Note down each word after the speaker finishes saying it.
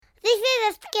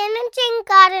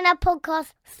Gardener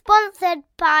podcast sponsored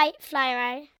by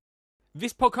Flymo.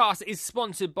 This podcast is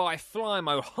sponsored by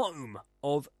Flymo, home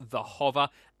of the hover,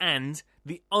 and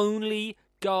the only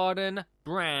garden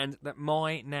brand that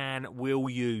my nan will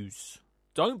use.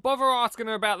 Don't bother asking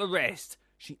her about the rest.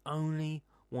 She only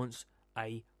wants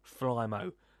a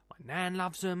Flymo. My nan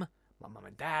loves them. My mum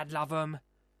and dad love them.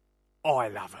 I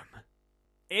love them.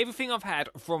 Everything I've had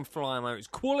from Flymo is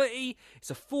quality,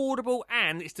 it's affordable,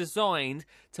 and it's designed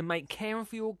to make caring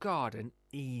for your garden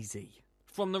easy.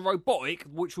 From the robotic,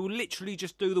 which will literally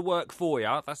just do the work for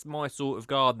you, that's my sort of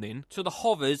gardening, to the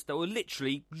hovers that will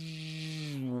literally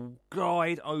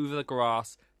glide over the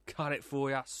grass, cut it for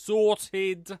you,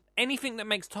 sorted. Anything that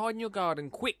makes tidying your garden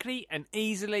quickly and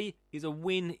easily is a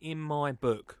win in my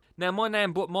book. Now, my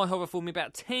nan bought my hover for me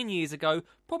about 10 years ago,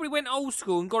 probably went old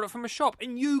school and got it from a shop,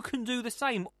 and you can do the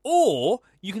same. Or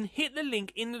you can hit the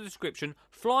link in the description,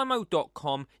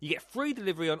 flymo.com. You get free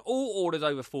delivery on all orders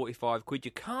over 45 quid.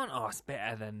 You can't ask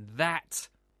better than that.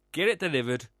 Get it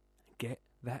delivered, get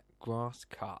that grass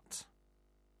cut.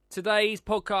 Today's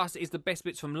podcast is the best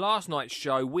bits from last night's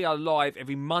show. We are live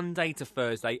every Monday to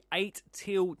Thursday, 8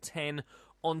 till 10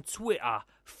 on Twitter,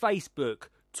 Facebook,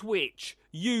 Twitch,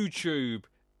 YouTube.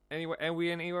 Are we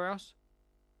anywhere else?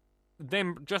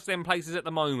 Just them places at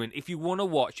the moment. If you want to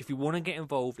watch, if you want to get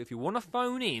involved, if you want to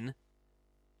phone in,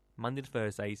 Monday to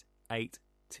Thursdays, 8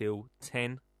 till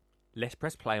 10. Let's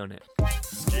press play on it.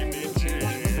 Skinny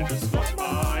jeans, not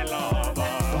my lover.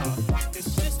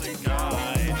 It's just a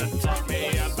guy that taught me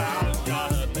about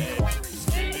gardening.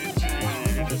 Skinny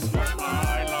jeans, not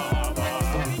my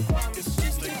lover. It's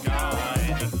just a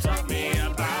guy that taught me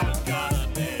about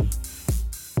gardening.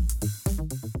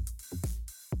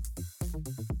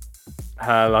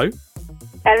 Hello?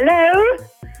 Hello?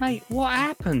 Mate, what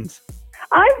happened?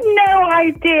 I've no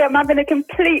idea. I'm having a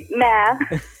complete mare.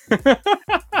 I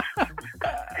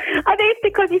think it's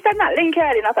because you sent that link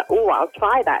earlier and I thought, oh, I'll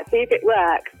try that, see if it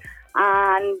works.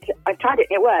 And I tried it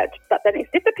and it worked, but then it's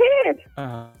disappeared.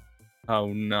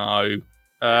 Oh, no.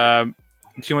 Do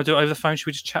you want to do it over the phone? Should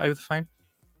we just chat over the phone?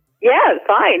 Yeah, it's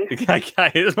fine.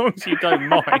 Okay, as long as you don't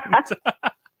mind.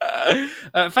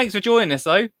 Thanks for joining us,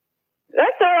 though.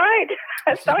 That's all right.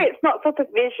 Sorry, it's not sort of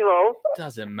visual.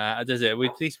 Doesn't matter, does it? At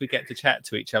least we get to chat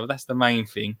to each other. That's the main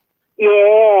thing.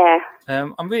 Yeah.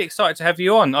 I'm really excited to have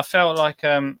you on. I felt like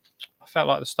the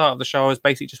start of the show I was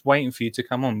basically just waiting for you to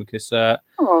come on because I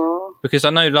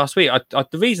know last week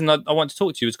the reason I want to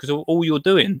talk to you is because of all you're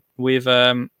doing with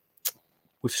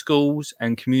schools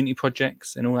and community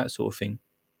projects and all that sort of thing.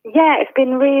 Yeah, it's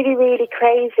been really, really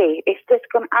crazy. It's just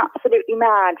gone absolutely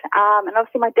mad. And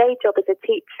obviously my day job is a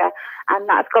teacher, and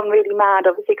that's gone really mad,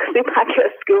 obviously, because we're back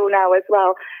at school now as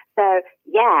well. So,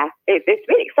 yeah, it's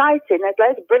really exciting. There's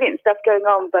loads of brilliant stuff going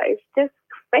on, but it's just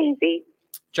crazy.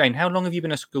 Jane, how long have you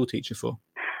been a school teacher for?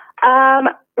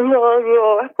 What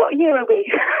year are we?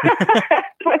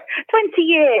 20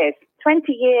 years.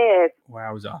 20 years.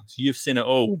 Wowza. So you've seen it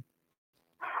all.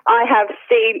 I have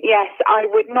seen, yes, I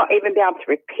would not even be able to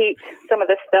repeat some of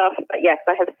the stuff, but yes,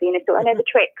 I have seen it all. I know the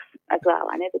tricks as well.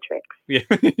 I know the tricks.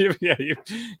 Yeah,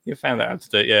 you found out how to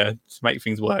do it, yeah, to make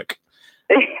things work.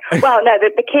 Well, no,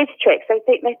 the kids' tricks, they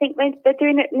think they're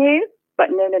doing it new, but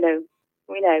no.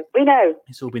 We know.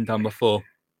 It's all been done before.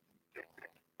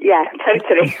 Yeah,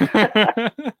 totally.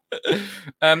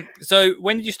 So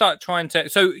when did you start trying to...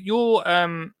 So you're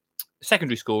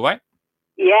secondary school, right?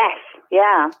 Yes,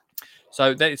 yeah.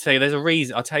 So they say there's a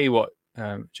reason. I'll tell you what,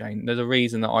 Jane. There's a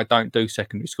reason that I don't do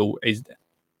secondary school is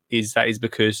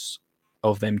because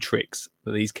of them tricks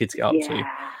that these kids get up to.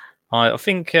 I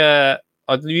think I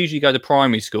usually go to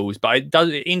primary schools, but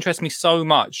it interests me so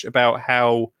much about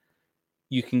how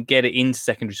you can get it into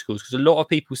secondary schools because a lot of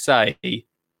people say,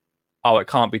 "Oh, it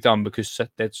can't be done because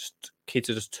kids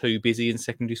are just too busy in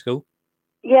secondary school."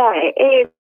 Yeah, it is.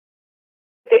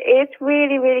 It's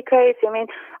really, really crazy. I mean,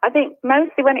 I think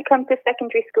mostly when it comes to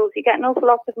secondary schools, you get an awful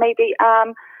lot of maybe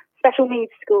special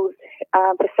needs schools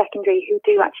for secondary who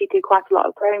do actually do quite a lot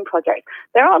of growing projects.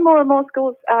 There are more and more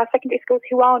schools, secondary schools,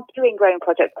 who are doing growing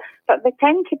projects, but they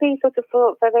tend to be sort of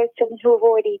for those children who have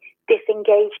already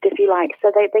disengaged, if you like.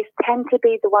 So they tend to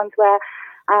be the ones where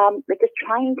they're just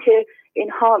trying to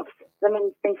enhance them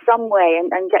in some way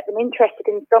and get them interested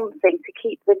in something to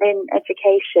keep them in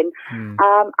education.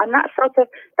 And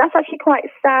that's actually quite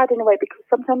sad in a way, because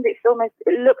sometimes it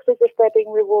looks as if they're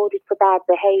being rewarded for bad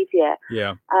behaviour.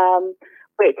 Yeah.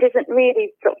 Which isn't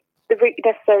really sort of the route you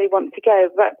necessarily want to go.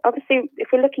 But obviously,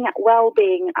 if we're looking at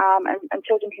well-being and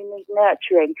children who need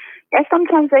nurturing,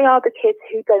 sometimes they are the kids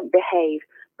who don't behave.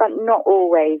 but not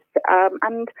always.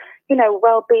 And, you know,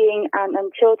 well-being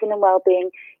and children and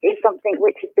well-being is something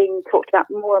which is being talked about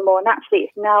more and more. And actually,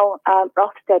 it's now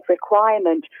Ofsted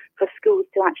requirement for schools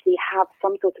to actually have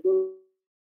some sort of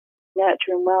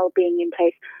nurture and well-being in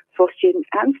place for students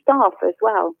and staff as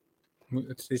well.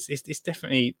 It's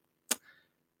definitely.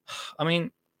 I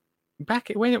mean,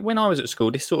 back when I was at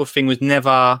school, this sort of thing was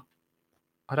never,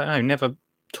 I don't know, never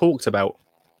talked about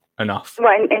enough.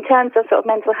 Well, in terms of sort of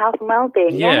mental health and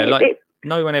well-being,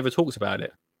 no one ever talks about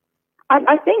it.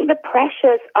 I think the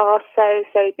pressures are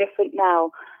so different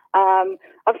now.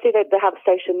 Obviously, they have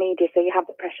social media, so you have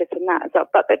the pressures from that as well.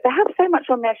 But they have so much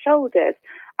on their shoulders,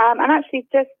 and actually,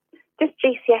 just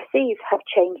GCSEs have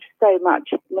changed so much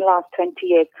in the last 20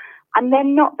 years, and they're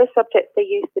not the subjects they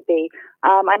used to be.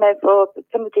 I know for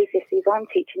some of the GCSEs I'm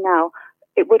teaching now,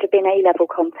 it would have been A-level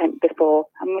content before,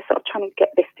 and we're sort of trying to get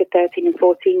this to 13 and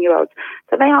 14-year-olds.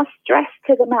 So they are stressed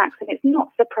to the max, and it's not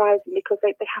surprising because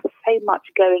they have so much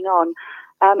going on.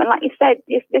 And like you said,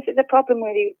 this is a problem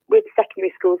really with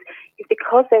secondary schools, is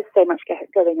because there's so much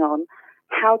going on,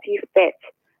 how do you fit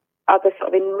other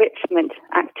sort of enrichment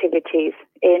activities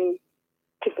in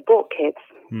to support kids?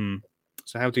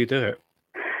 So how do you do it?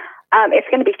 It's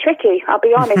going to be tricky, I'll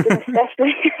be honest, and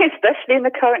especially in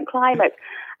the current climate.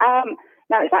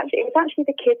 Now, it's actually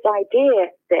the kids'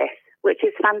 idea, this, which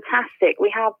is fantastic.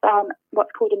 We have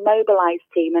what's called a mobilised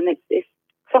team, and it's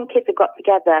some kids have got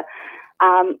together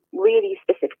really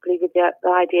specifically with the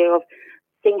idea of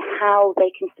seeing how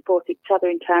they can support each other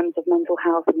in terms of mental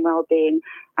health and well-being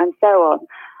and so on.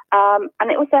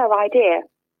 And it was their idea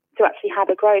to actually have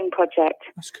a growing project.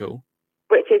 That's cool.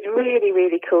 Which is really,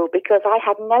 really cool, because I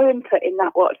had no input in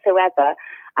that whatsoever.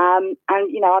 And,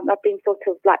 you know, I've been sort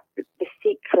of like the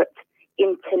secret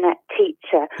internet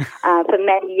teacher for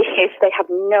many years. They have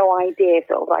no idea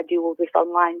sort of I do all this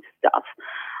online stuff.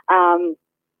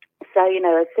 So, you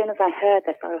know, as soon as I heard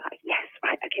this, I was like, yes,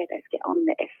 right, okay, let's get on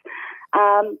this.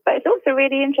 But it's also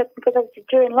really interesting because obviously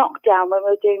during lockdown, when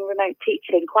we were doing remote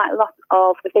teaching, quite a lot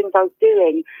of the things I was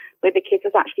doing with the kids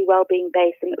was actually wellbeing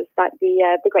based, and it was like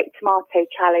the Great Tomato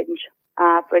Challenge,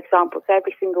 for example. So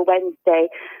every single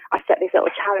Wednesday, I set this little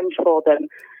challenge for them.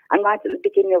 And right at the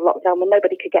beginning of lockdown, when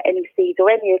nobody could get any seeds or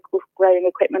any growing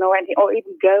equipment or anything, or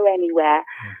even go anywhere,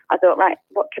 I thought, right,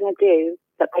 what can I do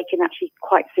that they can actually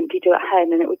quite simply do at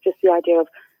home? And it was just the idea of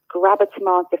grab a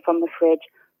tomato from the fridge,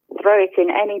 throw it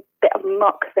in any bit of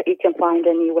muck that you can find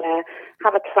anywhere,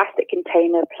 have a plastic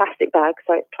container, plastic bag,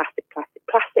 so it's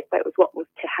plastic, but it was what was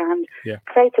to hand,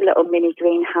 create a little mini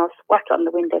greenhouse, whack it on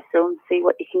the windowsill and see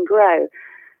what you can grow.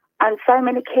 And so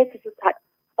many kids are just like,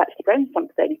 I've actually grown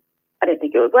something. I didn't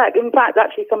think it would work. In fact,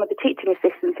 actually, some of the teaching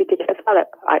assistants who did it as well,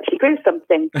 I actually grew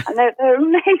something. And they're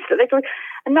amazed that they grew.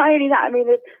 And not only that, I mean,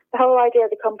 the whole idea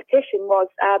of the competition was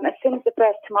as soon as the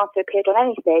first tomato appeared on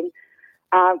anything,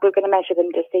 we're going to measure them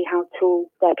to see how tall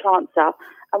their plants are.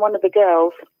 And one of the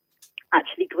girls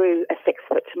actually grew a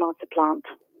 6-foot tomato plant.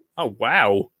 Oh,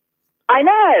 wow. I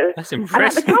know. That's impressive. And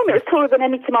at the time, it was taller than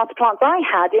any tomato plants I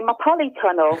had in my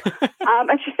polytunnel.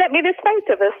 And she sent me this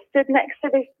photo of us stood next to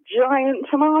this giant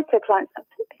tomato plant.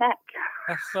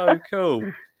 That's so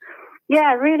cool.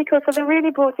 Yeah, really cool. So they're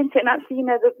really brought into it. And actually, you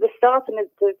know, the staff and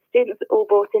the students are all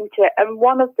brought into it. And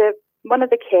one of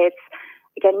the kids,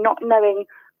 again, not knowing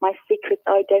my secret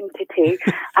identity,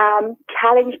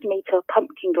 challenged me to a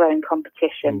pumpkin growing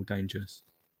competition. Oh, dangerous.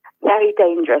 Very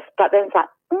dangerous. But then it's like,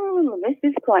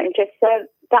 this is quite interesting. So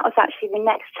that was actually the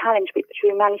next challenge, which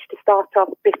we managed to start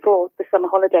off before the summer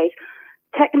holidays.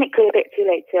 Technically a bit too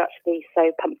late to actually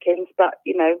sow pumpkins, but,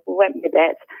 you know, we went with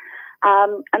it.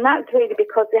 And that's really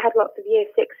because we had lots of year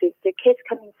sixes, so kids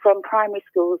coming from primary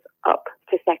schools up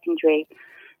to secondary.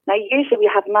 Now, usually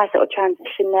we have a nice little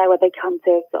transition there where they come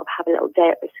to sort of have a little day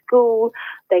at the school.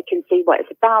 They can see what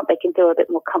it's about. They can feel a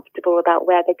bit more comfortable about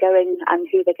where they're going and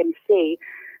who they're going to see.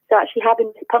 So actually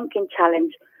having this pumpkin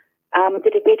challenge, I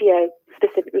did a video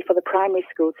specifically for the primary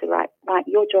school to right,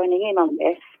 you're joining in on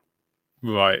this.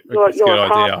 Right, you're a good a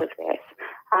part idea. of this.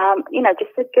 You know,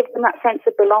 just to give them that sense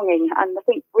of belonging. And I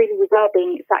think really with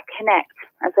well-being, it's that connect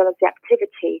as well as the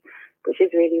activity, which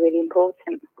is really, really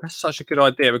important. That's such a good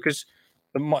idea because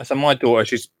my daughter,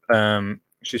 she's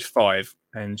 5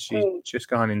 and she's just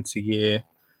gone into year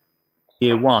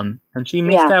 1, and she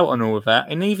missed out on all of that.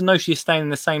 And even though she's staying in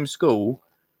the same school,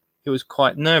 it was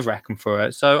quite nerve-wracking for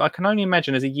her. So I can only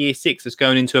imagine as a year 6 that's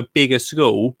going into a bigger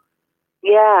school.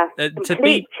 Yeah,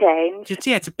 complete change.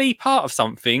 To be part of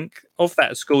something of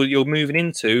that school that you're moving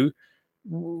into,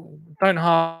 don't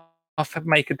half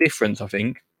make a difference, I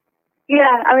think.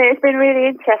 Yeah, I mean, it's been really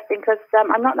interesting because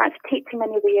I'm not actually teaching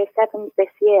many of the year sevens this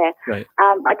year. Right.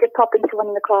 I did pop into one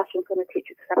of the classrooms when the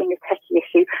teacher was having a techie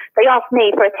issue. They asked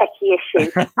me for a techie issue.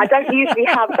 I don't usually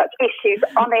have such issues,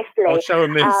 honestly. I'll show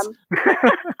them this.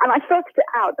 And I sorted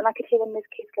it out, and I could hear them as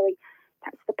kids going,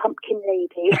 "That's the pumpkin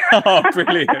lady." Oh,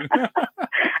 brilliant.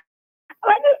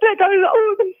 I just looked, I was like,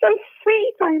 "Oh, they're so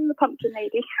sweet. I am the pumpkin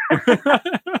lady."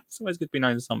 It's always good to be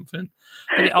known as something.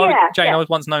 Jane, I was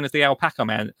once known as the alpaca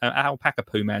man, alpaca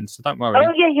poo man, so don't worry.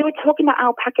 Oh, yeah, you were talking about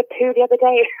alpaca poo the other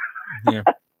day. Yeah.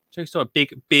 So sort of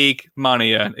big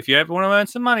money earned. If you ever want to earn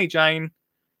some money, Jane,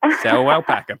 sell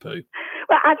alpaca poo.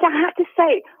 Well, I have to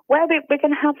say, where we're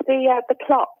going to have the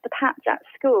plot, the patch at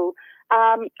school,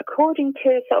 according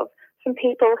to sort of some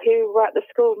people who were at the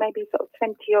school maybe sort of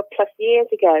 20 or plus years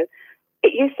ago,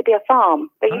 it used to be a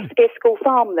farm. There used to be a school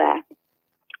farm there.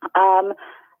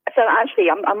 So actually,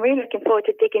 I'm really looking forward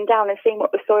to digging down and seeing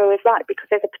what the soil is like, because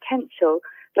there's a potential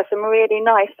for some really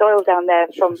nice soil down there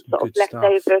from sort of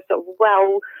leftover, sort of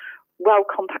well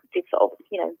compacted sort of,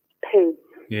 poo.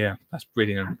 Yeah, that's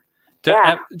brilliant.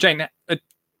 Yeah. Jane,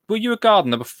 were you a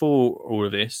gardener before all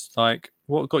of this? Like,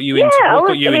 what got you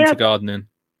into gardening?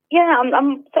 Yeah,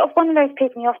 I'm sort of one of those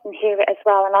people, you often hear it as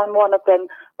well, and I'm one of them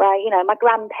where, my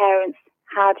grandparents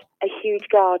had a huge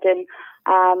garden.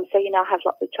 So, I have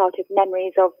lots of childhood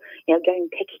memories of, going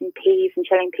picking peas and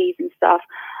shelling peas and stuff.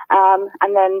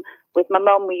 And then with my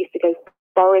mum, we used to go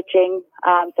foraging.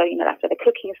 So, that's where the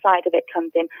cooking side of it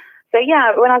comes in. So,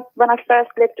 yeah, when I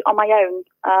first lived on my own,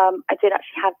 I did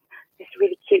actually have this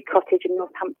really cute cottage in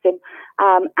Northampton.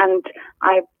 And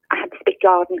I had this big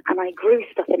garden, and I grew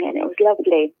stuff in it, and it was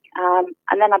lovely.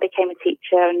 And then I became a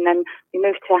teacher, and then we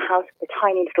moved to a house with a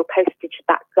tiny little postage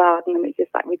back garden, and it was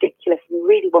just like ridiculous, and we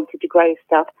really wanted to grow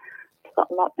stuff. It's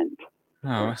got allotment.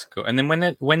 Oh, that's cool. And then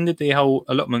when did the whole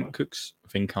allotment cooks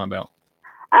thing come about?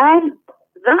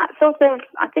 That sort of,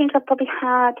 I think I probably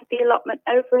had the allotment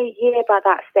over a year by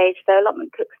that stage. The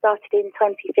allotment cook started in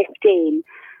 2015,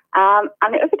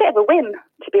 and it was a bit of a whim,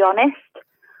 to be honest.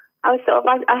 I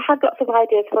had lots of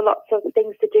ideas for lots of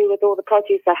things to do with all the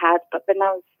produce I had, but then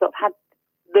I had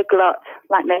the glut,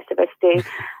 like most of us do.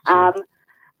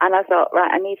 And I thought,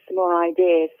 right, I need some more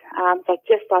ideas. So I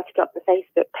just started up the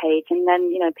Facebook page, and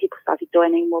then, people started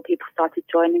joining, more people started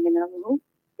joining, and I was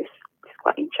this is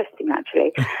quite interesting,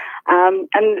 actually. And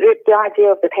the idea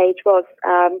of the page was,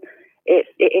 it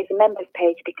is a members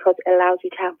page because it allows you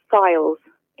to have files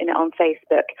in it on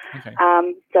Facebook. Okay.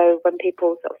 So when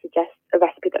people sort of suggest a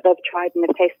recipe that they've tried and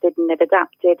they've tasted and they've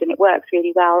adapted and it works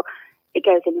really well, it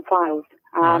goes in the files.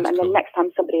 And cool. then next time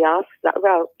somebody asks,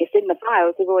 it's in the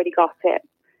files, we've already got it.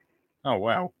 Oh,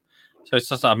 wow. So it's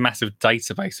just a massive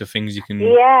database of things you can...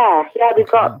 Yeah, we've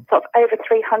got sort of over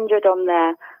 300 on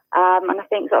there. And I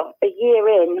think sort of a year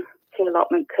in to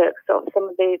Allotment Cooks, sort of some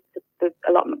of the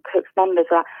Allotment Cooks members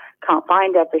can't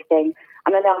find everything.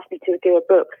 And then they asked me to do a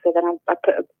book, so then I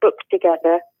put a book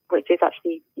together, which is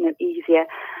actually easier.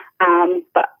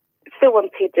 But still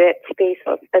wanted it to be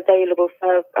sort of available.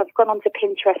 So I've gone onto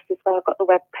Pinterest as well. I've got the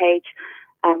web page,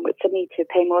 which I need to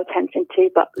pay more attention to.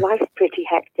 But life's pretty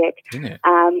hectic. Isn't it?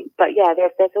 But yeah,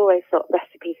 there's always sort of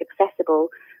recipes accessible,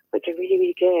 which are really,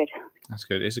 really good. That's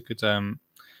good. It's a good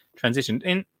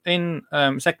transition in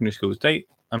secondary schools.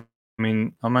 I'm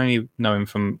only knowing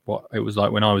from what it was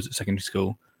like when I was at secondary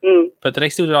school. But do they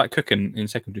still do like cooking in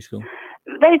secondary school?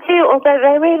 They do, although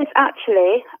there is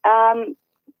actually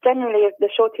generally the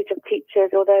shortage of teachers,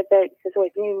 although there's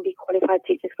always newly qualified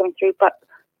teachers coming through, but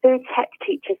food tech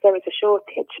teachers, there is a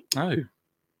shortage. Oh.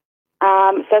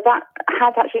 So that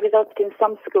has actually resulted in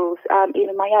some schools,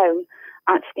 even my own,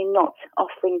 actually not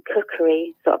offering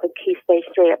cookery, sort of a key stage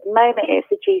 3. At the moment it's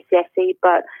a GCSE,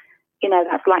 but,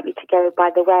 that's likely to go by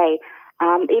the way.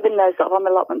 Even though sort of I'm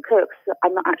Allotment Cooks,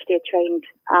 I'm not actually a trained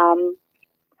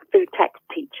food tech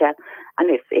teacher, and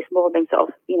it's more than sort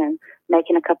of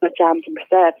making a couple of jams and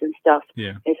preserves and stuff.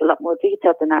 Yeah, it's a lot more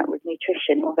detailed than that with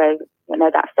nutrition, although I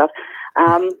know that stuff.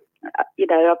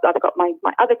 I've got my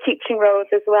other teaching roles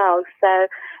as well. So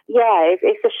yeah,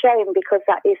 it's a shame because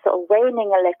that is sort of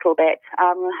waning a little bit.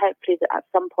 Hopefully that at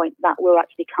some point that will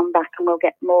actually come back and we'll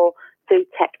get more food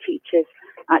tech teachers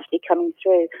actually coming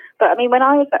through. But I mean, when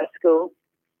I was at school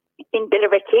in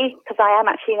Billericay, because I am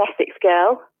actually an Essex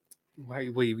girl.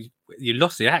 Wait, you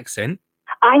lost the accent.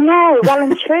 I know, well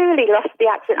and truly lost the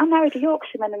accent. I married a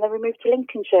Yorkshireman and then we moved to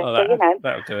Lincolnshire,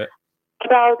 That'll do it.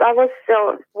 Well, I was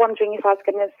still wondering if I was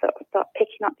going to sort of start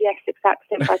picking up the Essex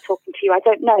accent by talking to you. I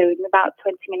don't know. In about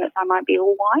 20 minutes, I might be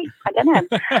all white. I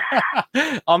don't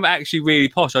know. I'm actually really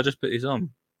posh. I just put this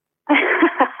on.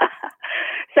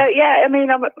 So, yeah, I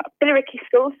mean, I'm at Billericay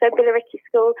School. So, Billericay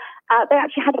School, they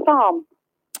actually had a farm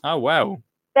Oh, wow.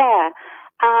 there.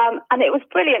 And it was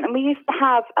brilliant. And we used to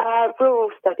have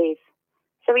rural studies.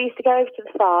 So we used to go over to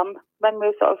the farm when we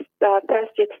were sort of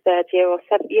first year to third year, or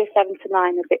year 7 to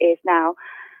 9 as it is now.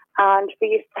 And we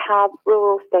used to have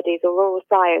rural studies or rural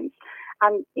science.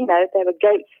 And, you know, there were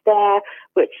goats there,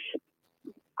 which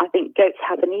I think goats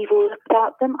have an evil look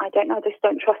about them. I don't know. I just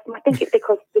don't trust them. I think it's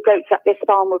because the goats at this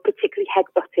farm were particularly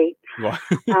headbutty. Right.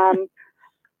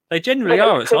 They generally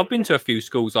are. So I've been to a few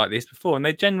schools like this before, and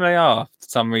they generally are for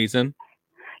some reason.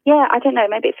 Yeah, I don't know.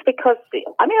 Maybe it's because,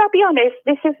 I mean, I'll be honest,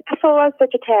 this is before I was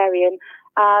vegetarian.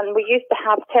 And we used to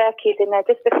have turkeys in there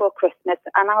just before Christmas.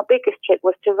 And our biggest trick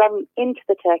was to run into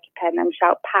the turkey pen and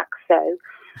shout, "Paxo."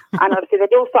 And obviously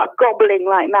they'd all start gobbling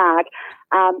like mad.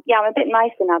 Yeah, I'm a bit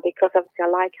nicer now because obviously I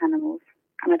like animals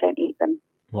and I don't eat them.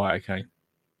 Right, okay.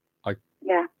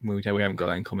 Yeah. We haven't got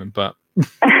that in common, but...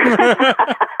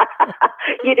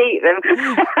 You'd eat them.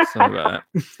 Sorry about that.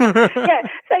 Yeah,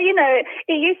 so, you know,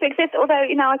 it used to exist, although,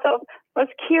 you know, I sort of was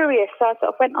curious, so I sort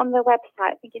of went on the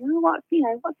website thinking, oh, what's the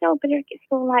old Billericay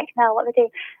school like now, what they do?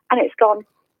 And it's gone.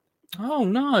 Oh,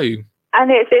 no. And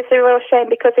it's a real shame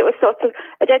because it was sort of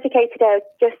a dedicated area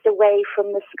just away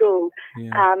from the school.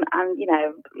 Yeah. And, you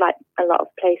know, like a lot of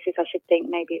places, I should think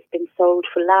maybe it's been sold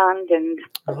for land and,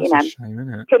 you know, That's a shame,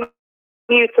 isn't it?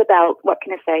 commuter belt, what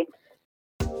can I say?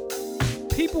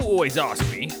 People always ask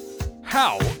me,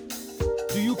 how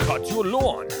do you cut your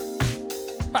lawn?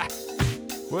 Ha!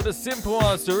 Well, the simple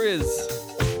answer is,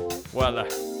 well,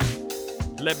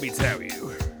 let me tell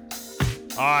you.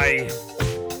 I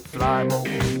Flymo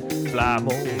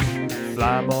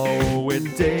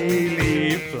with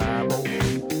daily Flymo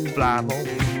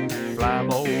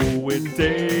with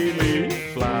daily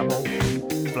Flymo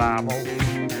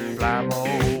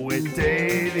with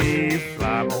daily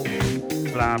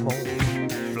Flymo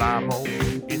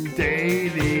it's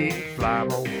daily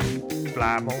Flymo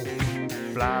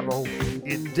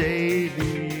it's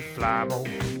daily Flymo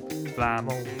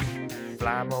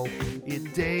it's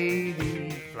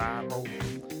daily Flymo.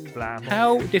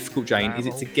 How difficult, Jane, is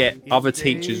it to get other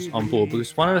teachers on board?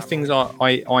 Because one of the things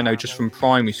I know just from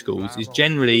primary schools is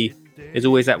generally there's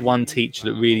always that one teacher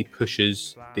that really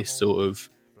pushes this sort of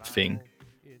thing.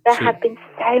 There has been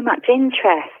so much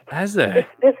interest. Has there?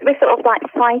 We're sort of like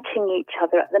fighting each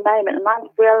other at the moment, and I've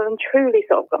well and truly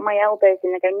sort of got my elbows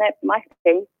in and go, no, my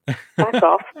thing, back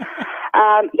off.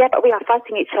 Yeah, but we are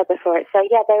fighting each other for it. So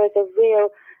yeah, there is a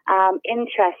real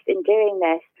interest in doing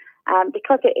this.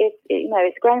 Because it is, you know,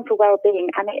 it's grown for well-being,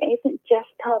 and it isn't just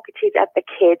targeted at the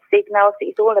kids, even though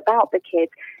it's all about the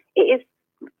kids. It is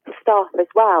the staff as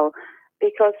well,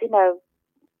 because, you know,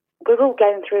 we're all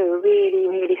going through a really,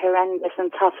 really horrendous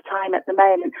and tough time at the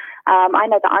moment. I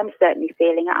know that I'm certainly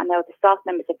feeling it. I know the staff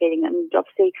members are feeling it, and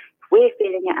obviously we're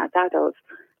feeling it as adults.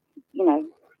 You know,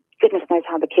 goodness knows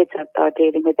how the kids are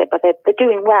dealing with it, but they're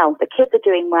doing well. The kids are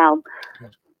doing well.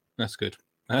 Good. That's good.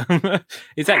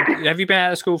 Have you been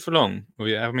out of school for long?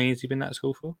 How many years have you been out of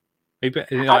school for? Have you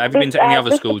been to any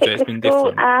other schools where it's been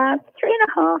different?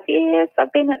 3.5 years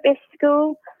I've been at this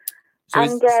school. So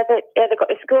and they've got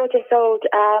this gorgeous old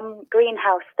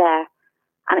greenhouse there,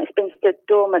 and it's been stood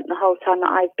dormant the whole time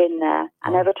that I've been there.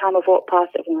 And every time I've walked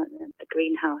past it, the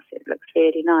greenhouse, it looks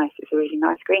really nice. It's a really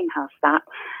nice greenhouse, that.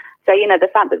 So, you know, the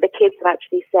fact that the kids have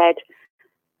actually said,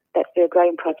 let's do a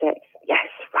growing project. Yes,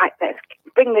 right, let's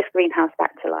bring this greenhouse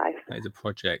back to life. That is a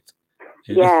project.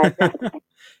 Yeah, definitely.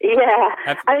 Yeah.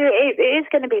 I mean, it is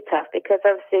going to be tough because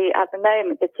obviously at the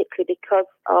moment, particularly because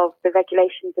of the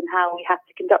regulations and how we have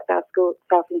to conduct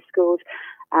ourselves in schools,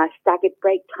 staggered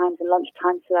break times and lunch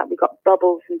times so that we've got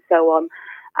bubbles and so on,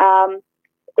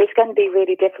 it's going to be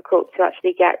really difficult to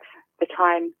actually get the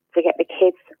time to get the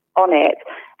kids on it.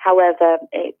 However,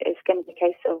 it's going to be a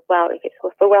case of, well, if it's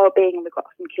for well-being and we've got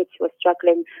some kids who are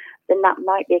struggling, then that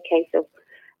might be a case of,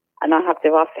 and I have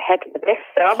to ask the head for this,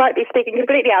 so I might be speaking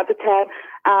completely out of turn,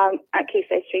 at Key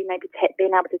Stage 3, maybe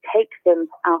being able to take them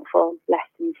out for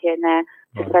lessons here and there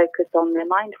to focus on their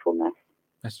mindfulness.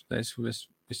 I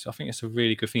think it's a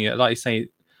really good thing. Like you say,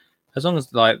 as long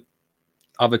as like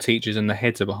other teachers and the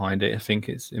heads are behind it, I think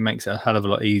it makes it a hell of a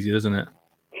lot easier, doesn't it?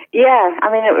 Yeah, I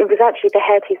mean, it was actually the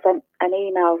head who sent an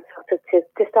email sort of to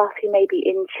staff who may be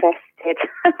interested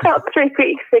about 3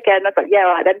 weeks ago, and I thought, yeah,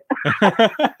 right then.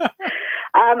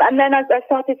 And then I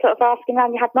started sort of asking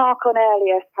around. You had Mark on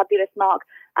earlier, fabulous Mark.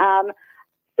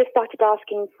 Just started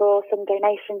asking for some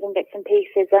donations and bits and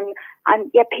pieces, and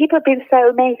yeah, people have been so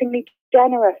amazingly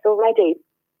generous already.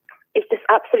 It's just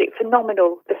absolutely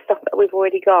phenomenal, the stuff that we've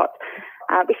already got.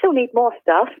 We still need more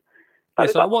stuff. Yeah,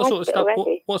 so what sort of stuff?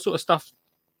 What sort of stuff?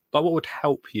 Like, what would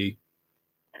help you?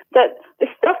 The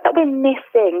stuff that we're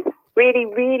missing really,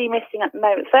 really missing at the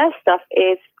moment. First stuff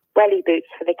is welly boots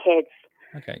for the kids.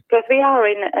 Okay. Because we are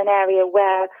in an area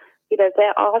where, you know,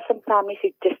 there are some families who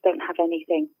just don't have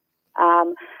anything.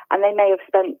 And they may have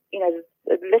spent, you know,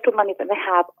 the little money that they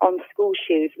have on school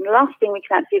shoes. And the last thing we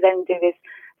can actually then do is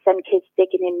send kids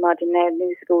digging in mud in their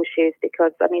new school shoes,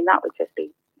 because, I mean, that would just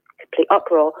be complete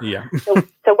uproar. Yeah.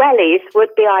 So wellies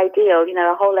would be ideal, you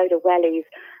know, a whole load of wellies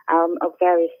of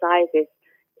various sizes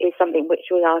is something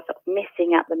which we are sort of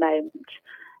missing at the moment.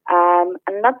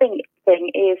 Another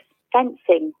thing is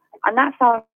fencing, and that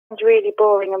sounds really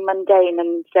boring and mundane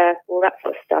and all that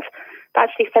sort of stuff. But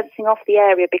actually fencing off the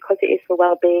area, because it is for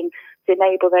well-being, to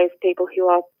enable those people who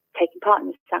are taking part in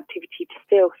this activity to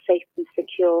feel safe and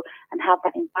secure and have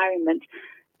that environment.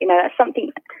 You know, that's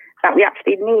something that we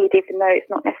actually need, even though it's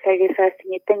not necessarily the first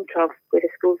thing you'd think of with a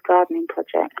school's gardening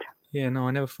project. Yeah, no,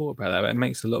 I never thought about that, but it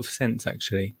makes a lot of sense,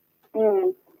 actually.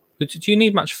 Mm. But do you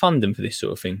need much funding for this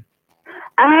sort of thing?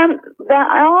 There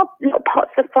are little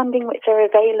pots of funding which are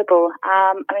available.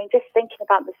 I mean, just thinking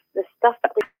about the stuff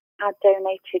that we've had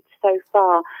donated so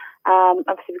far,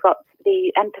 obviously we've got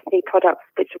the empathy products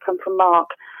which have come from Mark,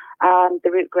 the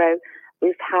Root Grow.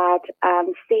 We've had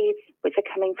seeds which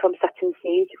are coming from Sutton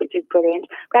Seeds, which is brilliant.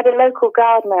 We had a local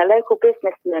gardener, a local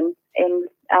businessman in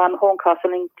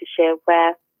Horncastle, Lincolnshire,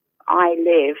 where I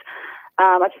live.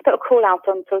 I just put a call out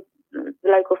onto the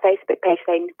local Facebook page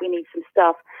saying we need some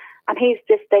stuff. And he's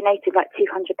just donated like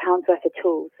 £200 worth of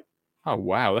tools. Oh,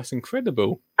 wow, that's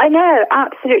incredible. I know,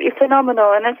 absolutely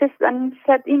phenomenal. And I just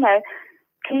said, you know,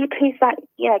 can you please, like,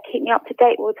 you know, keep me up to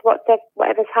date with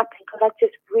whatever's happening? Because I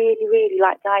just really, really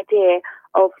like the idea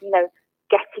of, you know,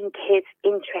 getting kids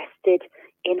interested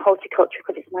in horticulture,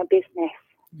 because it's my business.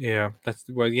 Yeah, that's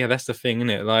the thing, isn't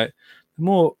it? Like,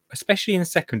 more, especially in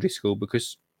secondary school,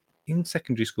 because in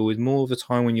secondary school is more of the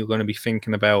time when you're going to be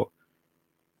thinking about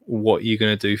what you're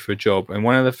going to do for a job. And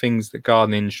one of the things that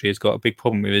garden industry has got a big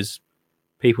problem with is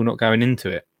people not going into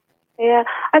it. Yeah,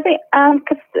 I think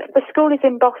because the school is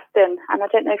in Boston, and I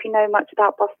don't know if you know much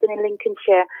about Boston in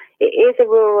Lincolnshire. It is a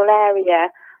rural area,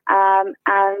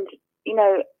 and, you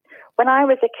know, when I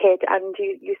was a kid and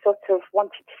you sort of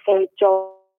wanted to say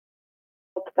jobs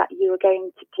that you were going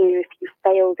to do if you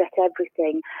failed at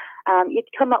everything, you'd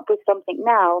come up with something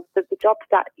now that the jobs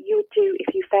that you would do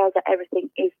if you failed at everything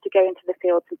is to go into the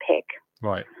fields and pick.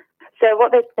 Right. So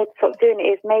what they're sort of doing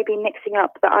is maybe mixing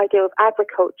up the idea of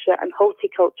agriculture and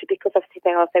horticulture, because obviously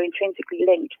they are so intrinsically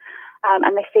linked,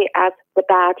 and they see it as the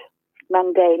bad,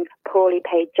 mundane, poorly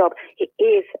paid job. It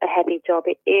is a heavy job.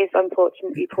 It is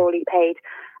unfortunately poorly paid.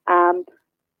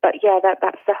 But yeah,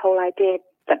 that's the whole idea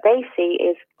that they see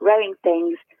is growing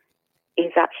things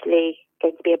is actually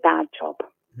going to be a bad job.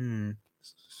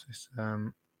 It's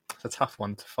a tough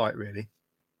one to fight, really.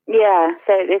 Yeah,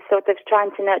 so it's sort of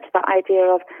trying to nurture that idea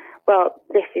of, well,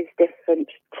 this is different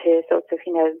to sort of,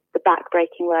 you know, the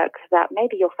back-breaking work that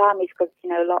maybe your families, because, you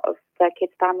know, a lot of their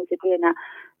kids' families are doing that,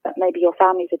 but maybe your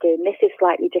families are doing. This is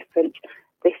slightly different.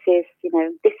 This is, you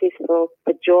know, this is for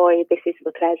the joy, this is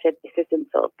for pleasure, this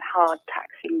isn't sort of hard,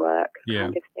 taxing work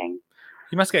kind of thing.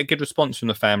 You must get a good response from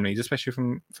the families, especially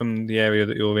from the area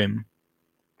that you're in.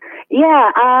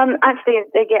 Yeah, actually,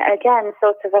 again,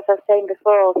 sort of as I was saying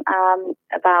before,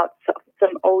 about sort of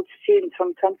some old students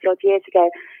from 20 odd years ago.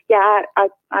 Yeah,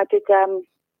 I did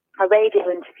a radio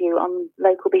interview on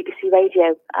local BBC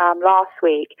radio last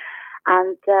week,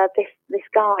 and this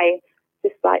guy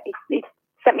just like he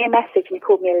sent me a message and he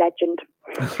called me a legend.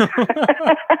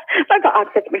 I've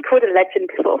said to be called a legend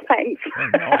before, thanks. Oh,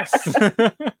 nice.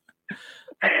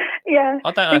 Yeah,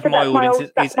 I don't know if my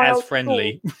audience is as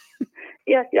friendly.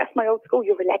 Yeah, that's my old school.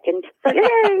 You're a legend. So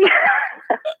yay!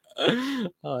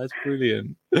 Oh, that's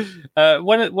brilliant.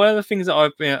 One of the things that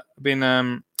I've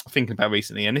been thinking about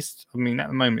recently, and this, I mean, at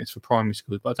the moment it's for primary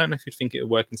schools, but I don't know if you think it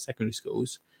would work in secondary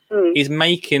schools, is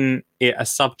making it a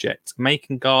subject,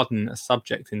 making gardening a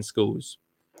subject in schools.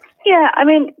 Yeah, I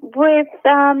mean, with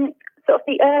sort of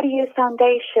the early years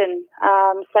foundation,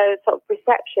 so sort of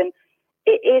reception,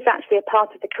 it is actually a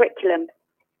part of the curriculum.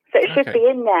 So it should be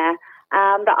in there.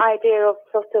 The idea of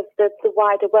sort of the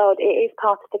wider world, it is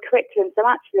part of the curriculum. So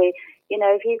actually, you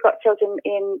know, if you've got children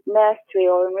in nursery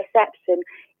or in reception,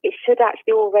 it should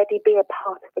actually already be a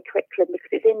part of the curriculum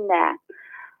because it's in there.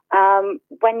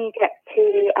 When you get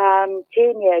to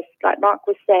juniors, like Mark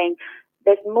was saying,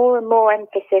 there's more and more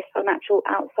emphasis on actual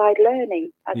outside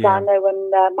learning. As I know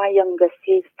when my youngest,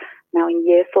 he's now in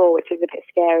year 4, which is a bit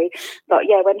scary. But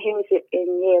yeah, when he was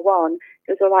in year 1,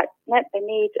 it was all like, nope, they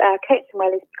need coats and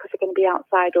wellies because they're going to be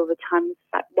outside all the time.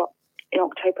 Like, what, in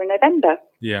October and November?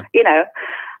 Yeah. You know,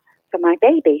 for my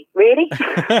baby, really?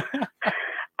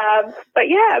 But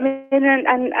yeah, I mean,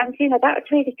 and you know,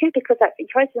 that's really good because that's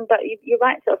encouraging. But you're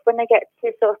right, sort of when they get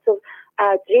to sort of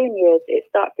juniors, it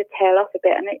starts to tail off a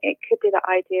bit, and it could be that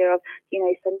idea of, you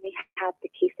know, suddenly have the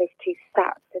Key Stage 2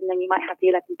 stats, and then you might have the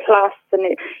 11 plus,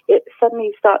 and it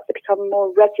suddenly starts to become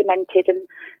more regimented,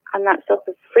 and that sort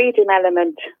of freedom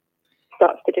element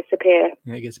starts to disappear.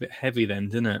 Yeah, it gets a bit heavy then,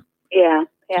 doesn't it? Yeah.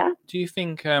 Do you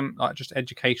think, like just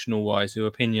educational wise, your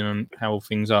opinion on how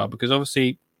things are? Because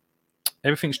obviously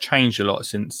everything's changed a lot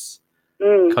since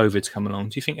COVID's come along.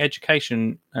 Do you think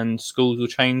education and schools will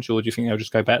change, or do you think they'll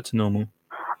just go back to normal?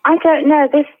 I don't know.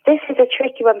 This is a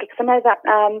tricky one because I know that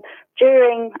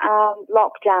during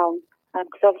lockdown,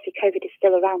 because obviously COVID is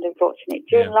still around, unfortunately.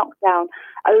 During lockdown,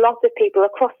 a lot of people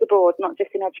across the board, not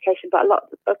just in education, but a lot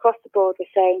across the board, were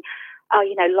saying, "Oh,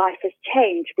 you know, life has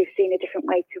changed. We've seen a different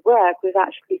way to work. We've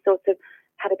actually sort of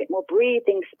had a bit more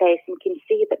breathing space, and can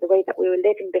see that the way that we were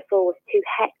living before was too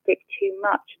hectic, too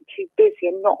much, too busy,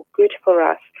 and not good for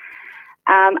us."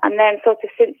 And then sort of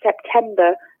since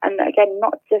September, and again,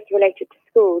 not just related to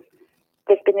schools,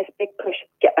 there's been this big push,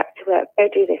 get back to work, go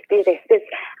do this.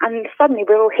 And suddenly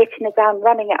we're all hitting the ground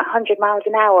running at 100 miles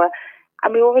an hour.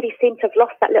 And we already seem to have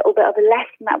lost that little bit of a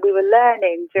lesson that we were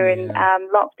learning during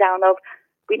lockdown of,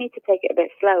 we need to take it a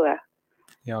bit slower.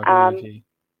 Yeah, I agree with you.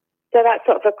 So that's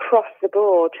sort of across the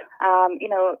board. You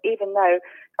know, even though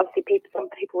obviously some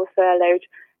people were furloughed,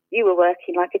 you were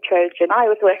working like a Trojan, I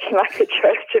was working like a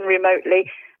Trojan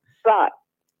remotely, but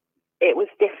it was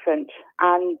different.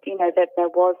 And, you know, there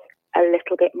was a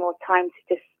little bit more time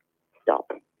to just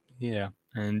stop. Yeah,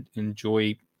 and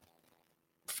enjoy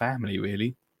family,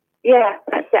 really. Yeah,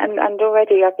 that's it. And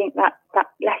already I think that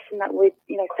lesson that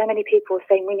so many people are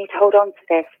saying we need to hold on to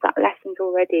this, that lesson's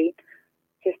already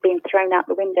just being thrown out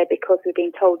the window because we've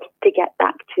been told to get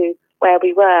back to where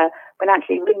we were, when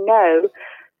actually we know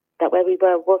that where we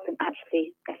were wasn't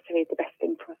actually necessarily the best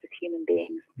thing for us as human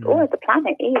beings, or as a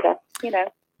planet either, you know.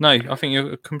 No, I think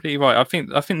you're completely right. I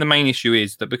think the main issue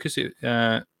is that because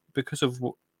of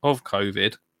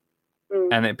COVID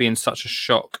and it being such a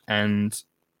shock and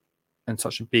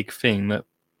such a big thing, that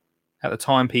at the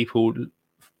time people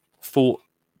thought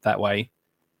that way,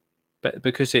 but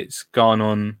because it's gone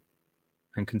on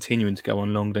and continuing to go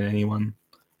on longer than anyone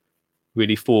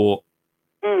really thought,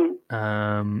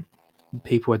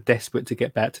 people are desperate to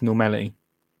get back to normality.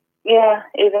 Yeah,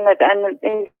 even though,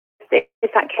 and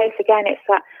it's that case again. It's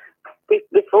that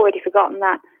we've already forgotten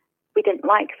that we didn't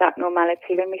like that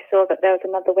normality when we saw that there was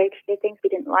another way to do things. We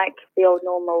didn't like the old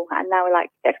normal, and now we're like,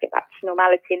 let's get back to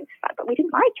normality. And it's like, but we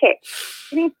didn't like it.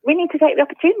 We need to take the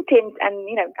opportunity and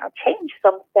you know, change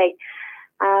something.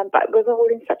 But we're all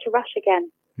in such a rush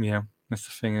again. Yeah, that's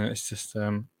the thing. It's just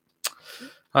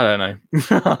I don't know.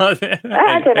 I don't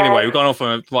know. Anyway, we've gone off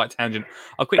on a right tangent.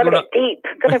 I'll quickly Got a bit deep.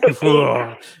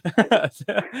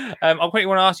 I quickly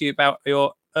want to ask you about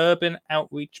your urban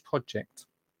outreach project.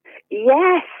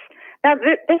 Yes. Now,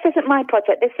 this isn't my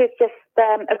project. This is just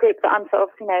a group that I'm sort of,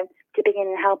 you know, dipping in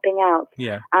and helping out.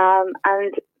 Yeah.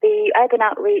 And the Urban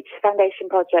Outreach Foundation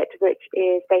project, which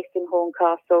is based in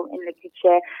Horncastle in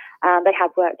Lincolnshire, they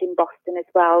have worked in Boston as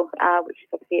well, which is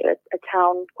obviously a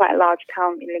town, quite a large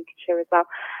town in Lincolnshire as well.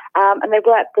 And they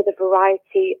work with a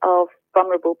variety of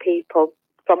vulnerable people,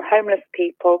 from homeless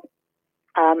people,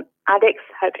 addicts,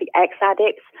 hopefully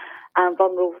ex-addicts,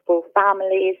 vulnerable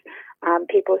families,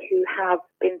 people who have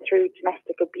been through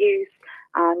domestic abuse,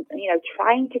 and you know,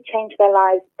 trying to change their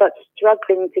lives but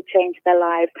struggling to change their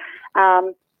lives.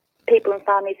 People and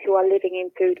families who are living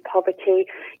in food poverty.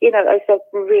 You know, it's a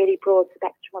really broad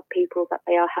spectrum of people that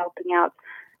they are helping out,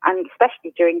 and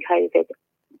especially during COVID,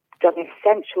 done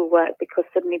essential work because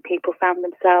suddenly people found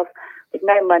themselves with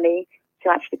no money to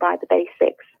actually buy the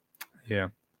basics. Yeah.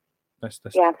 That's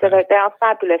yeah, so they are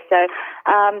fabulous. So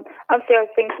obviously I was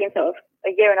thinking sort of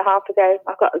a year and a half ago,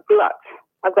 I've got a glut.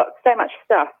 I've got so much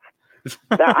stuff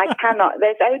that I cannot.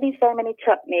 There's only so many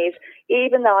chutneys,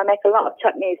 even though I make a lot of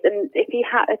chutneys. And if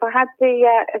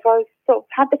I sort of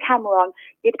had the camera on,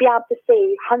 you'd be able to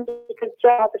see hundreds of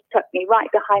jars of chutney right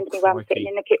behind me where I'm sitting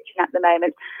in the kitchen at the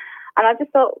moment. And I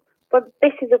just thought, well,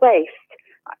 this is a waste.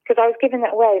 Because I was giving it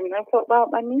away, and I thought, well,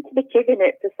 I need to be giving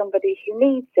it to somebody who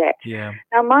needs it. Yeah.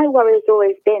 Now, my worry has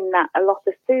always been that a lot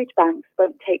of food banks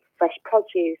won't take fresh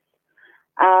produce.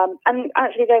 And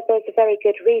actually, there's a very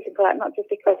good reason for that, not just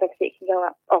because obviously it can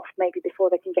go off maybe before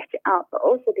they can get it out, but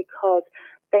also because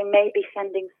they may be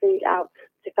sending food out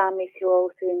to families who are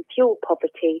also in fuel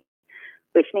poverty,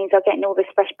 which means they're getting all this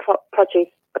fresh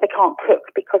produce, but they can't cook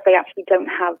because they actually don't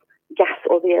have gas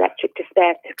or the electric to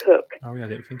spare to cook. Oh, yeah, I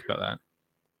didn't think about that.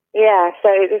 Yeah, so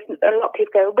there's a lot of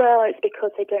people go, well, it's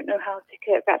because they don't know how to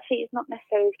cook. Actually, it's not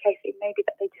necessarily the case. It may be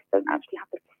that they just don't actually have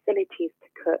the facilities to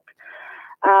cook.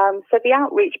 So the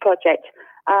outreach project,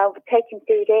 taking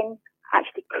food in,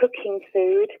 actually cooking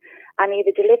food, and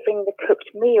either delivering the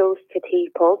cooked meals to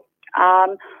people,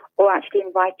 or actually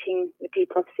inviting the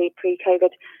people, obviously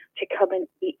pre-COVID, to come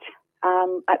and eat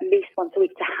at least once a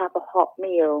week to have a hot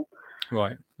meal.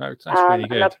 Right, that's really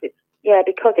good. Yeah,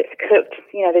 because it's cooked,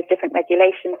 there's different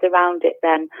regulations around it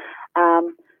then.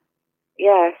 So,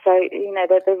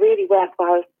 they're really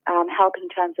worthwhile helping in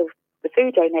terms of the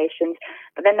food donations.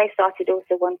 But then they started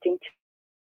also wanting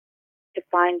to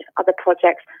find other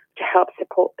projects to help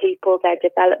support people, their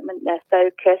development, their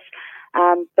focus.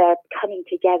 They're coming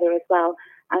together as well.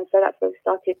 And so that's where we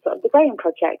started sort of the Graham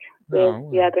Project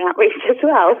with the Urban Outreach as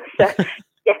well. So,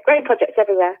 yeah, Graham projects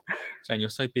everywhere. Jane, you're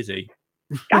so busy.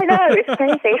 I know, it's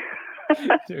crazy.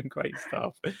 Doing great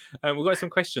stuff. We've got some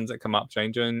questions that come up,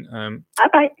 Jane, during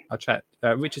our chat.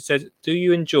 Richard says, do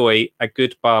you enjoy a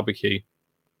good barbecue?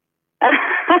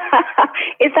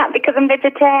 Is that because I'm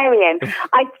vegetarian?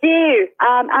 I do.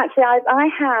 Actually, I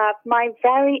have my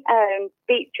very own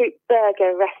beetroot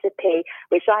burger recipe,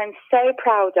 which I'm so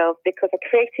proud of because I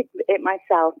created it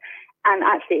myself, and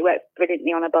actually it works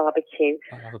brilliantly on a barbecue.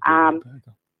 I love a beetroot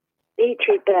burger.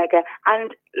 Beetroot burger,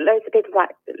 and loads of people are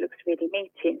like, it looks really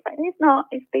meaty. It's like, it's not,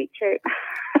 it's beetroot.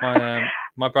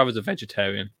 My brother's a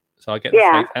vegetarian, so I get the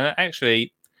flavor. And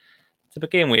actually, to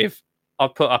begin with, I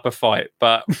put up a fight,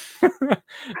 but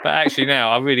actually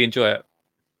now I really enjoy it.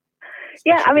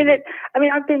 Yeah, I mean,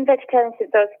 I've been vegetarian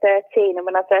since I was 13, and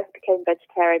when I first became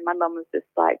vegetarian, my mum was just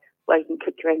like, well, you can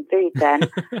cook your own food then.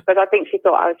 But I think she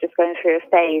thought I was just going through a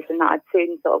phase and that I'd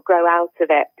soon sort of grow out of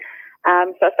it.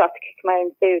 So I started cooking my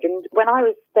own food. And when I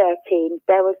was 13,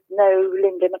 there was no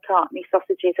Linda McCartney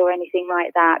sausages or anything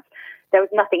like that. There was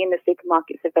nothing in the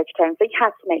supermarkets of vegetarian, so you had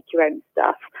to make your own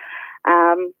stuff.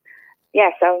 I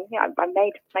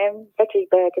made my own veggie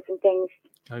burgers and things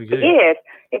for years.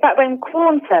 In fact, when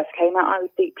corn first came out, I was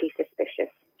deeply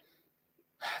suspicious.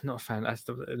 Not a fan. Let's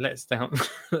down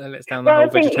the whole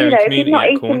vegetarian community. If you've not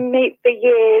eaten meat for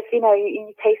years,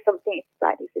 you taste something, it's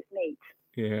like, this is meat.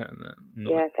 Yeah.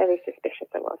 Yeah, very suspicious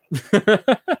I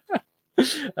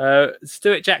was.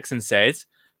 Stuart Jackson says,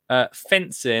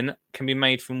 fencing can be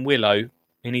made from willow,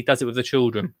 and he does it with the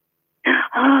children.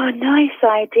 Oh, nice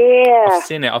idea. I've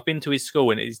seen it. I've been to his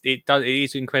school, and it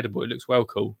is incredible. It looks well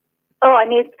cool. Oh,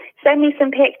 send me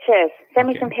some pictures. Send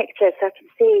me some pictures so I can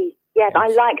see. Yeah, yes. I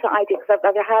like that idea because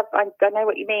I know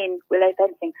what you mean, willow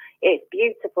fencing. It's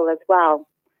beautiful as well.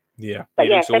 Yeah, but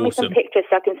send me some pictures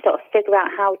so I can sort of figure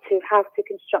out how to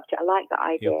construct it. I like that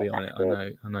idea. You'll be on it.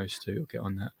 I know, Stu. You'll get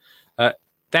on that.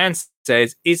 Dan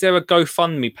says, "Is there a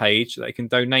GoFundMe page that they can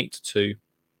donate to?"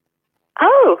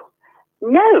 Oh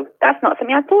no, that's not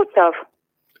something I thought of.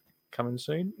 Coming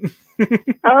soon.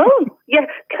 Oh yeah,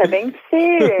 coming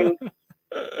soon.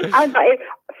 I've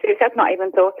not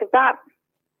even thought of that.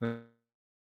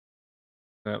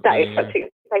 That is such a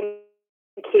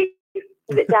thank you.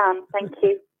 Is it Dan? Thank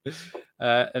you.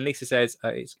 And Lisa says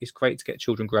it's great to get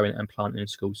children growing and planting in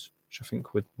schools, which I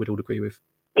think we'd all agree with.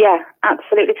 Yeah,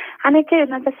 absolutely. And I do,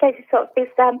 and as I say, sort of these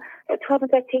 12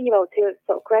 and 13-year-olds who have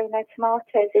sort of grown their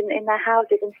tomatoes in their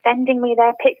houses and sending me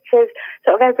their pictures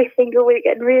sort of every single week,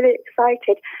 getting really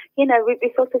excited. We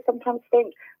sort of sometimes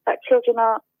think that children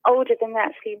are older than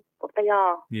actually what they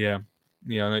are. Yeah,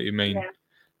 I know what you mean. Yeah.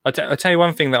 I'll tell you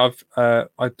one thing that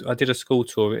I did a school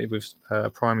tour with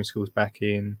primary schools back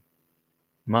in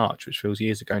March, which feels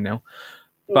years ago now.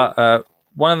 But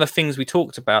one of the things we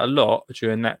talked about a lot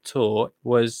during that tour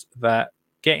was that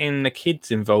getting the kids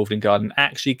involved in gardening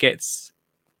actually gets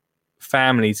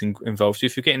families involved. So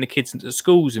if you're getting the kids into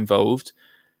schools involved,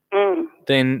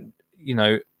 then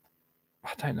I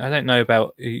don't know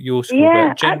about your school.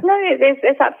 Yeah, no,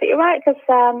 it's absolutely right because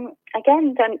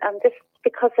again, just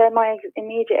because they're my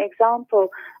immediate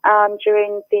example,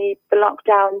 during the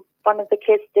lockdown, one of the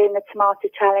kids doing the tomato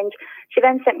challenge, she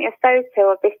then sent me a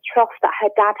photo of this trough that her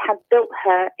dad had built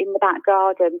her in the back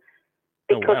garden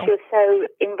because she was so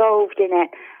involved in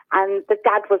it, and the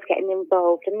dad was getting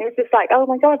involved, and it was just like, oh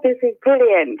my God, this is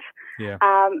brilliant. Yeah.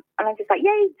 And I'm just like,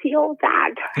 yay to your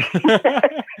dad.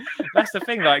 That's the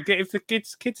thing. Like, if the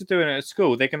kids are doing it at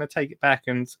school, they're going to take it back,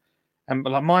 and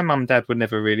like my mum and dad were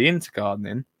never really into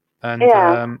gardening, and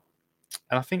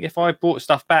I think if I brought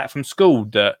stuff back from school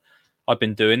that I've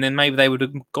been doing, then maybe they would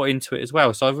have got into it as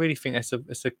well. So I really think it's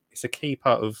a key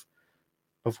part of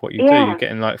what you do. You're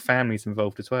getting like families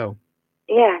involved as well.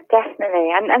 Yeah,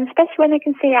 definitely, and especially when they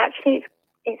can see actually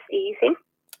it's easy.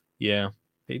 Yeah,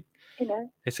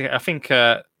 It's I think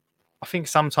I think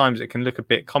sometimes it can look a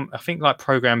bit. I think like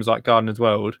programs like Gardener's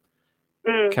World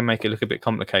can make it look a bit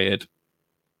complicated.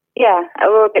 Yeah,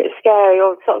 or a bit scary,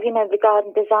 or sort of, the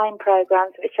garden design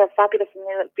programs, which are fabulous and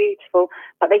they look beautiful,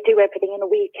 but they do everything in a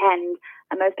weekend,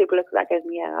 and most people look at that and go,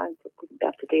 yeah, I wouldn't be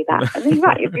able to do that. And then,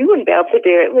 right, you wouldn't be able to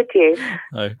do it, would you?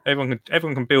 No,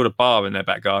 everyone can build a bar in their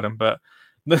back garden, but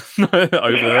over the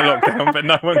lockdown, but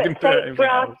no one can do it.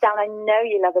 Grass down, I know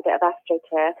you love a bit of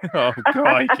AstroTurf. Oh,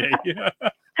 crikey.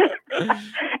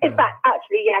 In fact,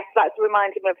 actually, yes, that's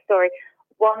reminding me of a story.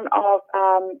 One of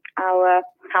our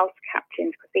house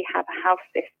captains, because we have a house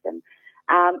system,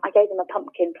 I gave him a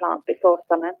pumpkin plant before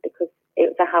summer because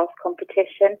it was a house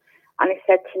competition, and he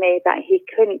said to me that he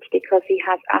couldn't because he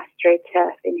has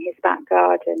AstroTurf in his back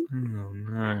garden. Oh,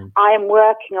 no. I am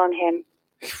working on him.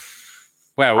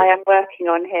 Well, I am working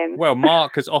on him. Well,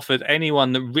 Mark has offered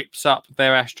anyone that rips up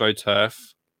their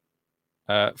AstroTurf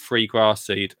free grass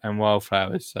seed and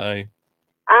wildflowers, so...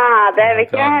 there we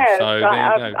go. So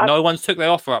there you go. No one's took their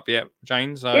offer up yet,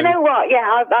 Jane. So you know what?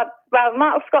 Yeah, well,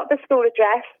 Mark's got the school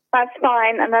address. That's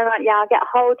fine. And then, I'll get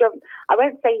hold of. I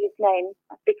won't say his name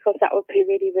because that would be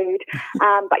really rude.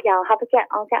 But yeah,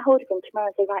 I'll get hold of him tomorrow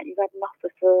and say, right, you've had an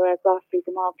offer for grass seeds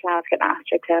and wildflowers. Get that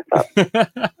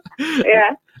AstroTurf up.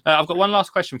 Yeah. I've got one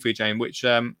last question for you, Jane, which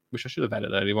I should have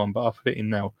added earlier on, but I'll put it in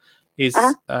now. Is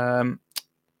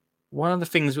one of the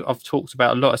things I've talked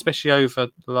about a lot, especially over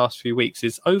the last few weeks,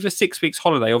 is over 6 weeks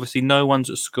holiday. Obviously, no one's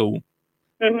at school.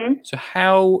 Mm-hmm. So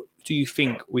how do you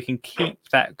think we can keep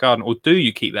that garden, or do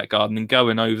you keep that gardening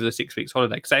going over the 6 weeks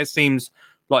holiday? Because that seems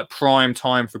like prime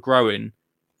time for growing,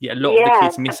 yet a lot of the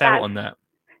kids miss out on that.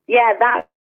 Yeah,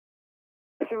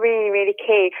 that's really, really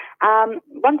key.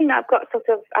 One thing that I've got sort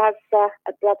of as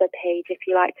a brother page, if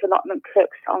you like, to allotment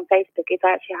crooks on Facebook is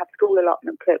I actually have school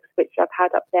allotment crooks, which I've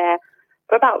had up there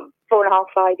for about 4.5,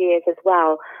 5 years as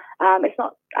well. It's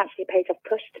not actually a page I've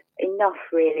pushed enough,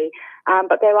 really,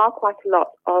 but there are quite a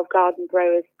lot of garden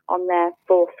growers on there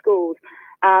for schools,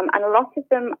 and a lot of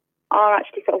them are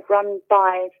actually sort of run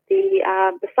by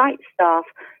the site staff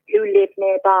who live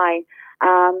nearby.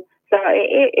 So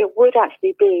it would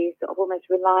actually be sort of almost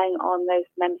relying on those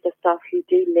members of staff who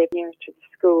do live nearer to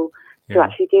the school to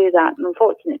actually do that. And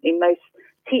unfortunately, most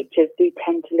teachers do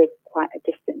tend to live quite a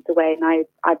distance away, and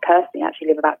I personally actually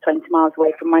live about 20 miles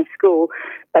away from my school.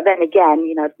 But then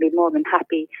again, I'd be more than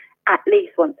happy at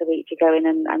least once a week to go in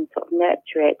and sort of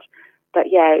nurture it.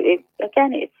 But yeah,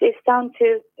 it's down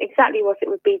to exactly what it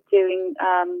would be doing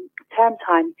term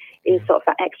time is sort of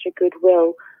that extra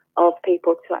goodwill of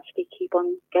people to actually keep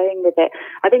on going with it.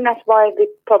 I think that's why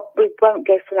we won't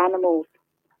go for animals.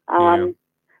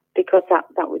 Because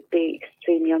that would be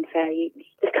extremely unfair. You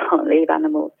just can't leave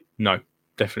animals. No,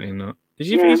 definitely not. Do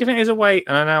you think there's a way,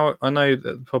 and I know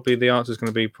that probably the answer is going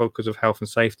to be because of health and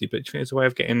safety, but do you think there's a way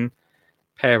of getting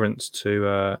parents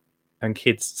to and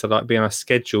kids to like be on a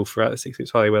schedule throughout the 6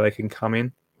 weeks holiday where they can come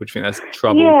in? Would you think that's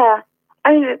trouble? Yeah,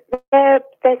 I mean,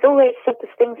 there's always sort of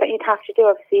things that you'd have to do.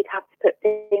 Obviously, you'd have to put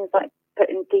things like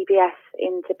putting DBS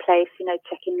into place,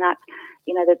 checking that,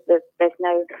 that there's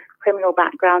no criminal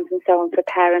backgrounds and so on for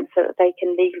parents so that they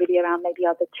can legally be around maybe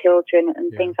other children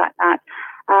and things like that.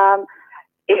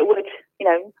 It would,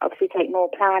 obviously take more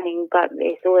planning, but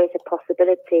it's always a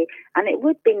possibility. And it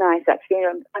would be nice, actually.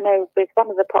 I know with one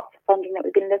of the pots of funding that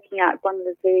we've been looking at, one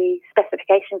of the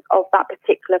specifications of that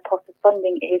particular pot of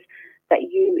funding is that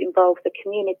you involve the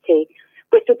community,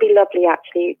 which would be lovely,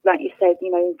 actually, like you said,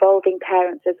 involving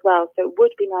parents as well. So it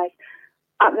would be nice.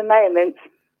 At the moment,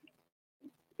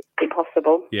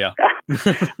 impossible. Yeah.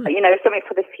 Something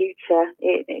for the future.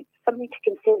 It's something to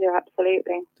consider,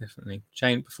 absolutely. Definitely.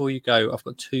 Jane, before you go, I've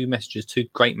got two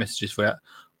great messages for you.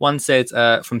 One said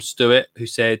from Stuart, who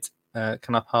said,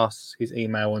 can I pass his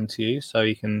email on to you so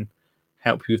he can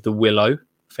help you with the willow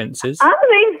fences?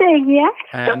 Amazing, yes.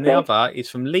 And the other is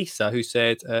from Lisa, who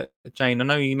said, Jane, I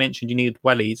know you mentioned you needed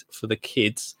wellies for the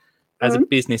kids. As a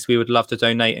business, we would love to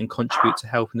donate and contribute to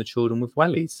helping the children with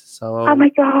wellies. So oh my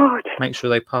God. Make sure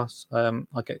they pass. I'll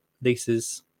get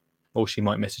Lisa's, or she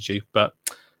might message you, but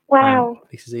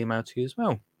Lisa's email to you as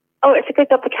well. Oh, it's a good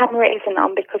job the camera isn't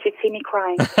on because you'd see me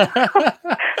crying.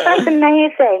 That's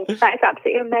amazing. That is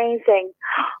absolutely amazing.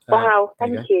 Wow,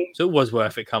 thank you. So it was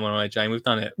worth it coming on, Jane. We've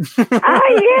done it.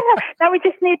 Yeah. Now we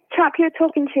just need a chap you were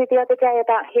talking to the other day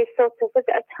about his sort of, was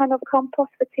it a ton of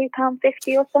compost for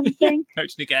 £2.50 or something?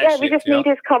 We just need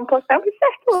his compost. That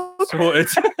was settled. Sorted.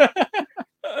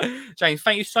 Jane,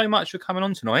 thank you so much for coming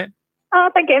on tonight. Oh,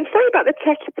 thank you. I'm sorry about the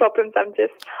techie problems.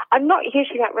 I'm not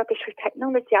usually that rubbish with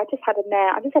technology. I just had a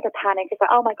panic. It's like,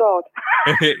 oh my God.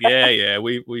 yeah,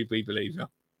 we believe you.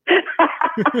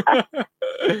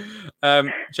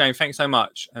 Jane, thanks so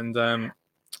much, and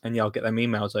yeah, I'll get them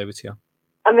emails over to you.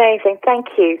 Amazing. Thank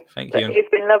you. Thank you. It's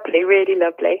been lovely. Really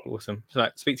lovely. Awesome.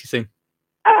 Right, speak to you soon.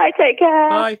 All right. Take care.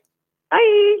 Bye.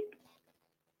 Bye.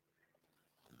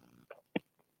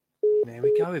 There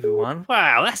we go, everyone.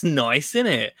 Wow, that's nice, isn't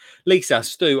it? Lisa,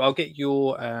 Stu, I'll get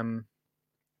your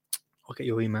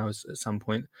emails at some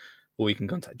point, or you can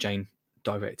contact Jane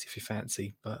direct if you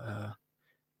fancy. But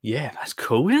yeah, that's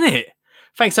cool, isn't it?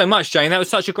 Thanks so much, Jane. That was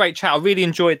such a great chat. I really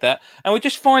enjoyed that. And we'll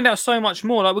just find out so much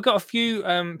more. Like, we've got a few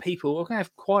people, we're going to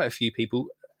have quite a few people,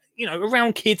 you know,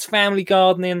 around kids, family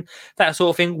gardening, that sort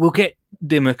of thing. We'll get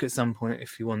Dimmock at some point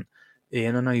if you want,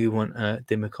 Ian. I know you want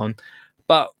Dimmock on.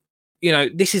 But, you know,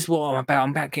 this is what I'm about.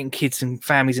 I'm about getting kids and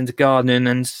families into gardening.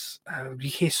 And you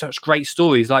hear such great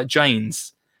stories like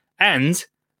Jane's. And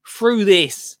through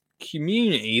this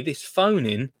community, this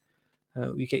phone-in,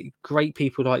 we get great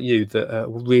people like you that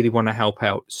really want to help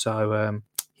out. So,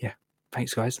 yeah,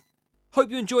 thanks, guys. Hope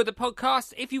you enjoyed the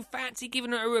podcast. If you fancy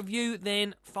giving it a review,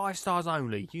 then 5 stars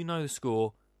only. You know the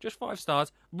score. Just 5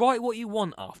 stars. Write what you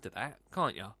want after that,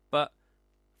 can't you? But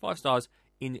 5 stars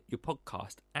in your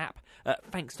podcast app.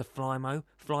 Thanks to Flymo,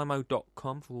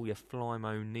 flymo.com for all your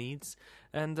Flymo needs.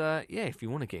 And yeah, if you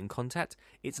want to get in contact,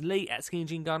 it's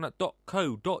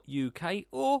lee@skinnyjeangardener.co.uk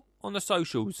or on the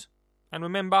socials. And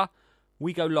remember,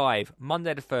 we go live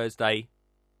Monday to Thursday,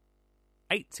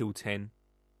 8 till 10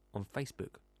 on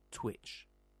Facebook, Twitch,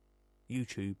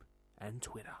 YouTube and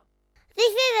Twitter.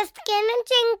 This is a Skin and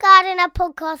Jean Gardener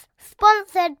podcast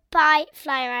sponsored by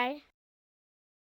Flymo.